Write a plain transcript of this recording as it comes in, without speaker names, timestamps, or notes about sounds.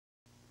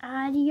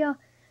audio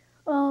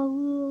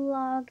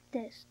log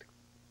test.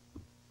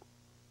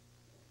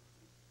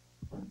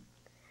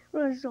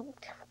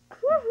 Result.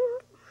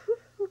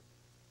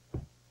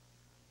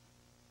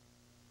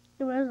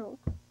 The result.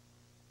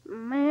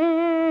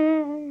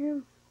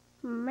 Man.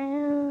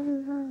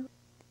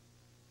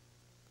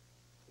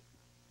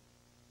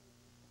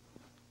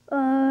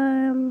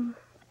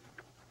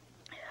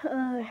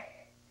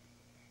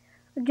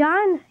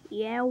 John?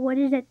 Yeah, what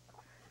is it?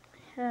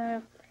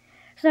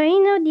 So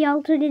you know the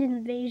alternate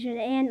invasion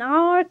in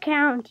our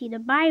county, the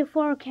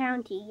bythorne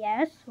county,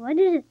 yes? What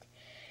is it?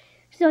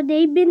 So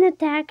they've been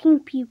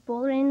attacking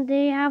people, and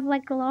they have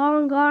like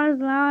long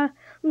arms, long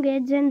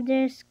heads, and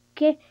their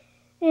skin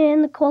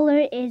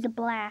color is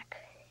black.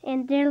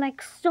 And they're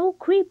like so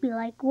creepy,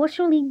 like what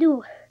shall we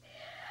do?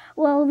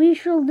 Well, we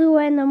should do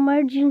an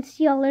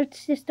emergency alert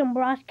system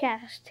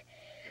broadcast.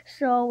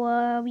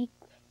 So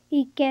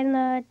we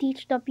can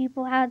teach the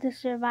people how to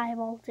survive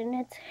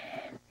alternates.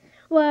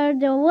 Well,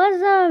 there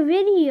was a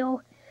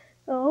video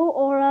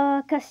or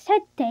a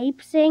cassette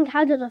tape saying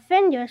how to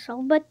defend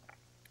yourself, but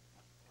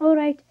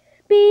alright.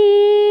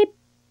 Beep,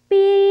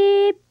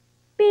 beep,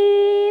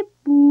 beep,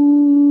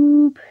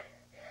 boop.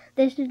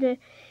 This is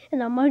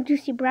an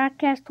emergency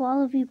broadcast to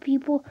all of you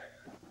people,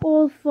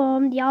 all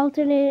from the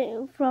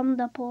alternate, from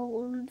the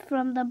bythorne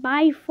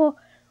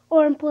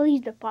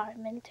police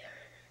department.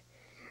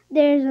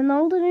 There's an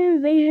alternate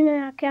invasion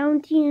in our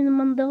county, in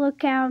Mandela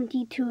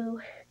County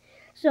too.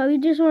 So we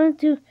just wanted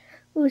to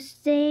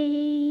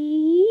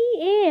say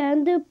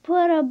and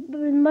put an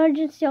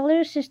emergency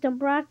alert system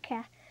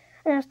broadcast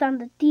on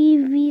the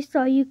TV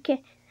so you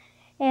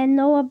can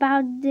know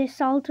about this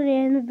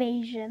alternate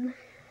invasion.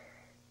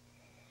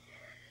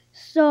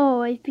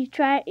 So if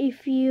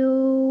you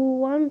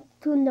want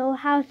to know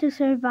how to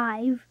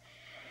survive,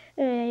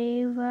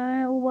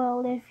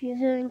 if you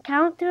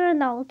encounter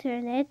an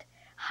alternate,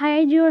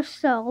 hide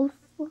yourself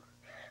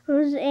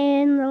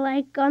in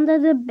like under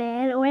the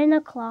bed or in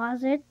a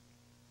closet,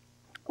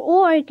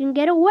 or you can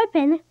get a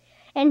weapon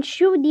and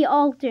shoot the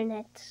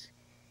alternates.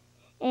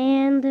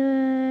 And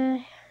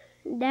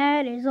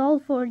that is all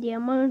for the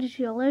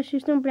emergency alert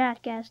system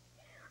broadcast.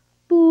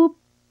 Boop,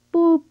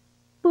 boop,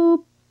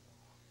 boop.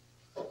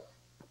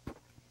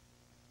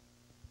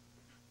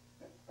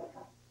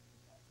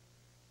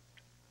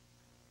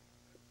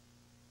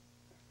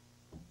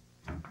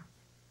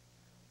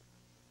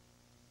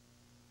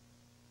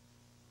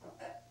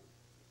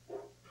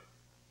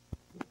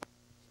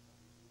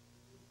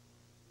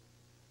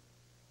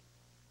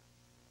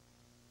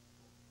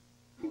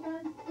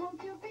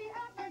 Won't you be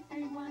our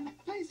birthday one?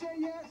 Please say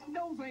yes,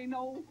 don't say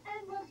no.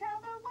 And we'll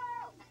tell the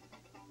world.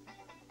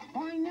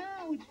 By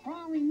now, it's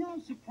probably no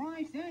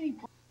surprise to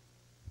anybody.